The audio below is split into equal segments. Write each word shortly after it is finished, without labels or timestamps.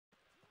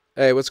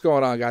Hey, what's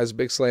going on, guys?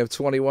 Big Slam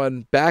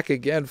 21 back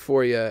again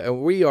for you,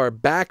 and we are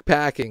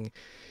backpacking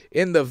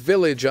in the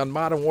village on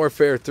Modern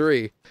Warfare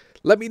 3.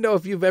 Let me know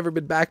if you've ever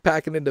been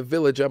backpacking in the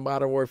village on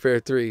Modern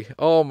Warfare 3.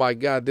 Oh my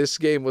god, this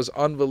game was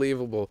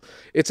unbelievable.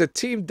 It's a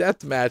team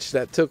deathmatch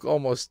that took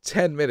almost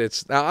 10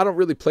 minutes. Now, I don't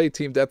really play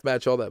team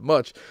deathmatch all that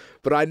much,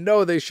 but I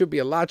know they should be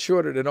a lot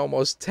shorter than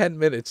almost 10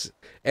 minutes.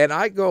 And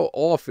I go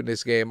off in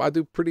this game. I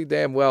do pretty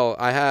damn well.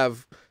 I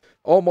have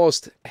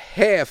almost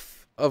half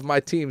of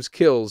my team's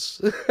kills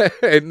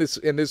in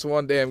this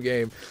one damn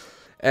game.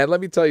 And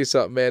let me tell you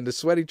something, man. The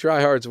sweaty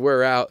tryhards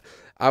were out.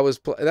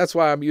 That's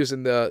why I'm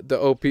using the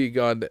OP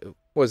gun,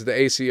 was the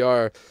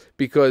ACR,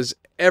 because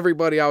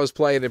everybody I was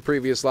playing in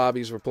previous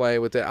lobbies were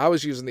playing with it. I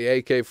was using the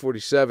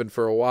AK-47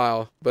 for a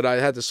while, but I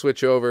had to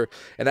switch over,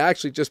 and I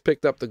actually just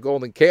picked up the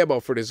golden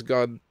camo for this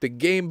gun the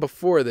game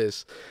before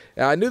this.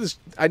 And I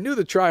knew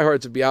the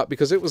tryhards would be out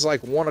because it was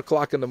like 1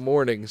 o'clock in the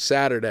morning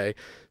Saturday.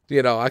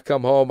 I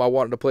come home, I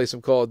wanted to play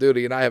some Call of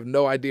Duty, and I have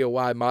no idea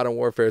why Modern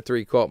Warfare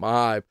 3 caught my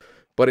eye.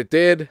 But it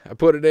did. I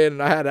put it in,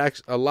 and I had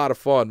a lot of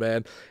fun,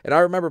 man. And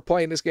I remember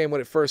playing this game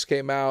when it first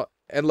came out.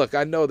 And look,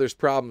 I know there's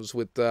problems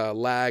with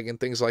lag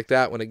and things like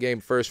that when a game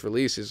first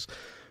releases.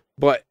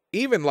 But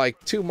even like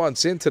 2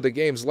 months into the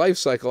game's life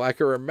cycle, I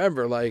can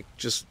remember like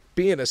just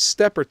being a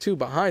step or two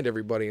behind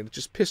everybody, and it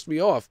just pissed me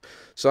off.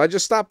 So I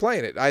just stopped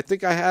playing it. I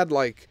think I had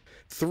like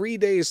 3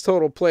 days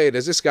total played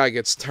as this guy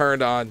gets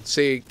turned on,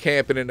 see,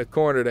 camping in the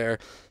corner there.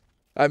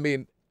 I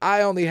mean,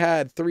 I only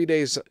had 3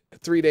 days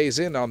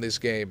in on this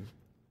game.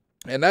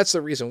 And that's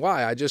the reason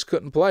why I just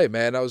couldn't play,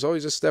 man. I was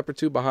always a step or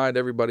two behind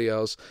everybody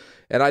else.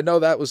 And I know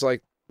that was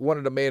like one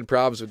of the main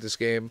problems with this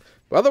game.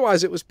 But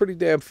otherwise, it was pretty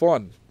damn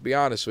fun, to be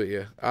honest with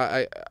you.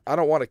 I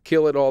don't want to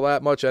kill it all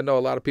that much. I know a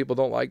lot of people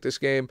don't like this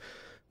game,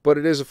 but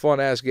it is a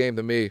fun-ass game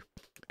to me.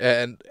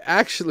 And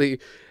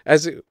actually,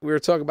 we were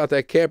talking about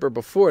that camper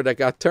before that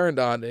got turned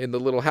on in the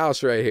little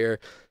house right here,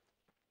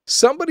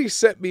 somebody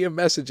sent me a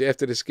message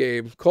after this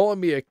game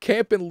calling me a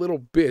camping little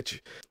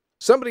bitch.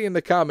 Somebody in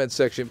the comment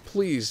section,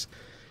 please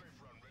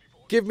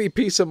give me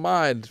peace of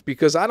mind,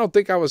 because I don't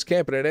think I was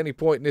camping at any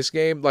point in this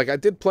game. Like, I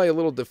did play a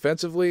little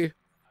defensively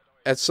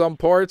at some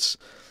parts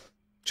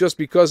just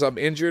because I'm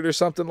injured or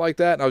something like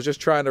that, and I was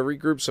just trying to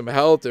regroup some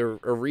health or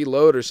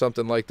reload or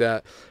something like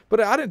that.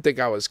 But I didn't think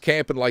I was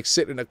camping, like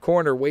sitting in a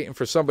corner waiting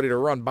for somebody to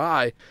run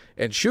by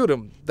and shoot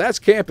them. That's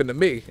camping to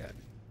me.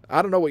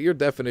 I don't know what your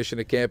definition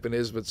of camping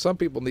is, but some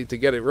people need to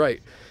get it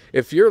right.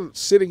 If you're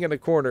sitting in a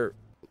corner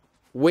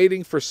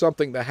waiting for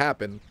something to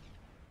happen,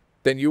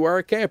 then you are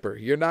a camper.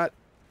 You're not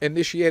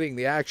initiating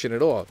the action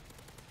at all.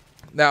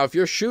 Now, if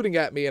you're shooting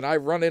at me and I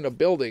run in a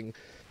building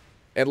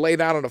and lay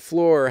down on the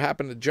floor or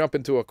happen to jump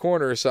into a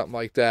corner or something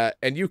like that,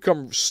 and you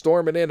come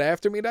storming in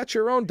after me, that's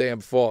your own damn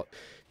fault.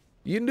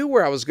 You knew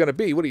where I was going to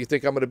be. What do you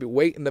think? I'm going to be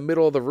waiting in the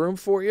middle of the room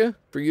for you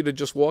to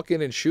just walk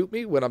in and shoot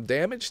me when I'm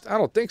damaged? I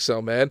don't think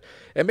so, man.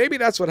 And maybe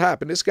that's what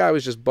happened. This guy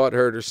was just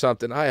butthurt or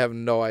something. I have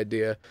no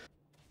idea.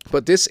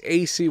 But this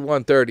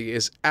AC-130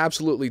 is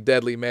absolutely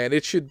deadly, man.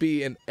 It should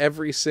be in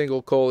every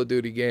single Call of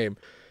Duty game.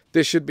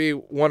 This should be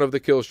one of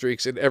the kill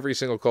streaks in every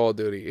single Call of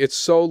Duty. It's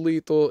so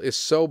lethal. It's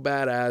so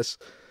badass.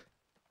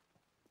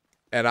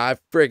 And I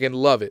friggin'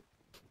 love it.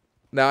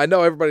 Now, I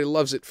know everybody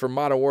loves it for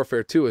Modern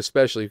Warfare 2,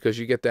 especially because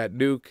you get that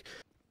nuke.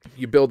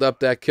 You build up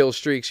that kill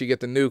streaks. You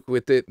get the nuke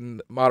with it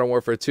in Modern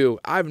Warfare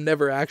 2. I've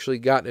never actually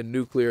gotten a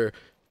nuclear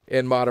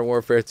in Modern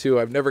Warfare 2.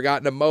 I've never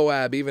gotten a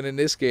Moab, even in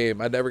this game.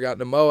 I've never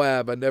gotten a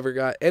Moab. I never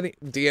got any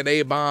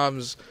DNA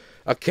bombs,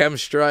 a chem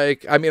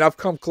strike. I mean, I've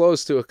come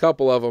close to a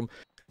couple of them.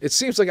 It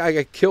seems like I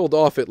get killed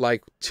off at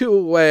like 2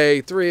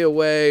 away, 3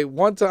 away,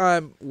 one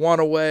time, 1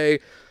 away.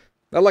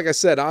 Now, like I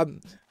said,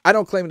 I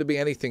don't claim to be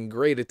anything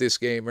great at this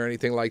game or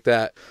anything like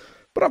that,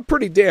 but I'm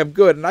pretty damn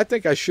good, and I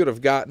think I should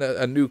have gotten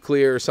a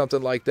nuclear or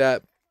something like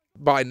that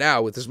by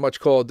now with as much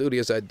Call of Duty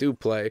as I do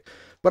play.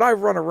 But I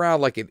run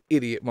around like an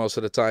idiot most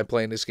of the time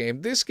playing this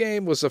game. This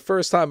game was the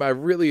first time I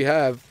really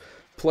have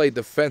played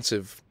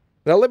defensive.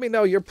 Now, let me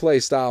know your play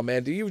style,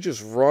 man. Do you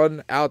just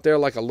run out there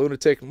like a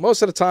lunatic?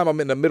 Most of the time, I'm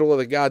in the middle of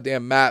the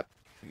goddamn map,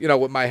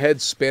 with my head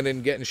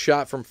spinning, getting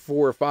shot from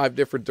 4 or 5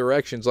 different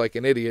directions like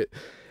an idiot.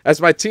 As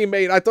my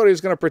teammate, I thought he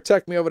was going to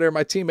protect me over there.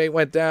 My teammate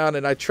went down,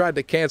 and I tried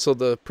to cancel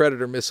the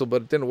Predator missile,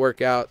 but it didn't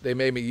work out. They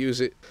made me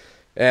use it,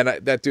 and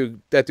that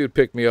dude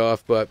picked me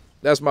off, but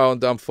that's my own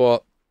dumb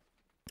fault.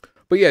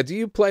 But yeah, do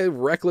you play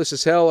reckless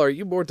as hell? Or are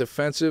you more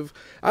defensive?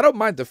 I don't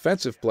mind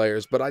defensive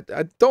players, but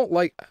I don't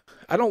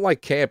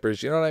like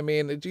campers. You know what I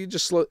mean?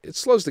 It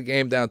slows the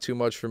game down too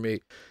much for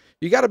me.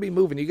 You got to be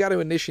moving. You got to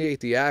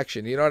initiate the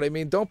action. You know what I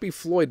mean? Don't be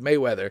Floyd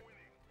Mayweather.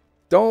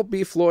 Don't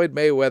be Floyd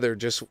Mayweather,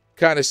 just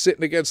kind of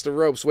sitting against the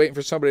ropes waiting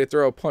for somebody to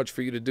throw a punch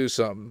for you to do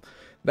something.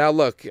 Now,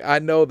 look, I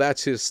know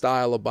that's his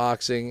style of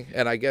boxing,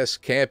 and I guess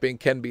camping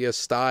can be a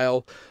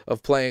style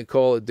of playing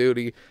Call of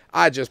Duty.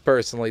 I just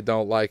personally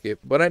don't like it.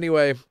 But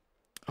anyway,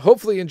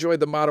 hopefully you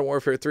enjoyed the Modern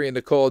Warfare 3 and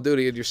the Call of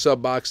Duty in your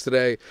sub box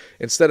today,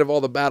 instead of all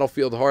the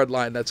Battlefield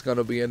Hardline that's going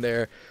to be in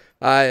there.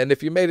 And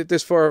if you made it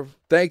this far,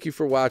 thank you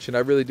for watching. I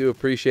really do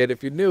appreciate it.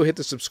 If you're new, hit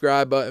the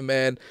subscribe button,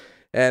 man.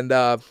 And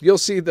you'll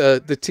see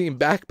the team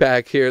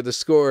backpack here, the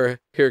score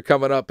here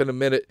coming up in a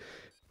minute.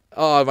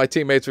 Oh, my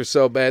teammates were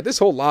so bad. This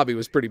whole lobby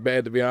was pretty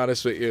bad, to be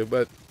honest with you.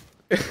 But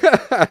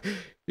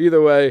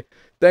either way,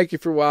 thank you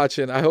for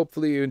watching.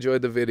 Hopefully you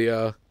enjoyed the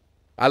video.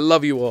 I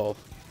love you all.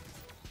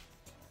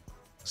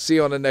 See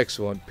you on the next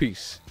one.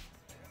 Peace.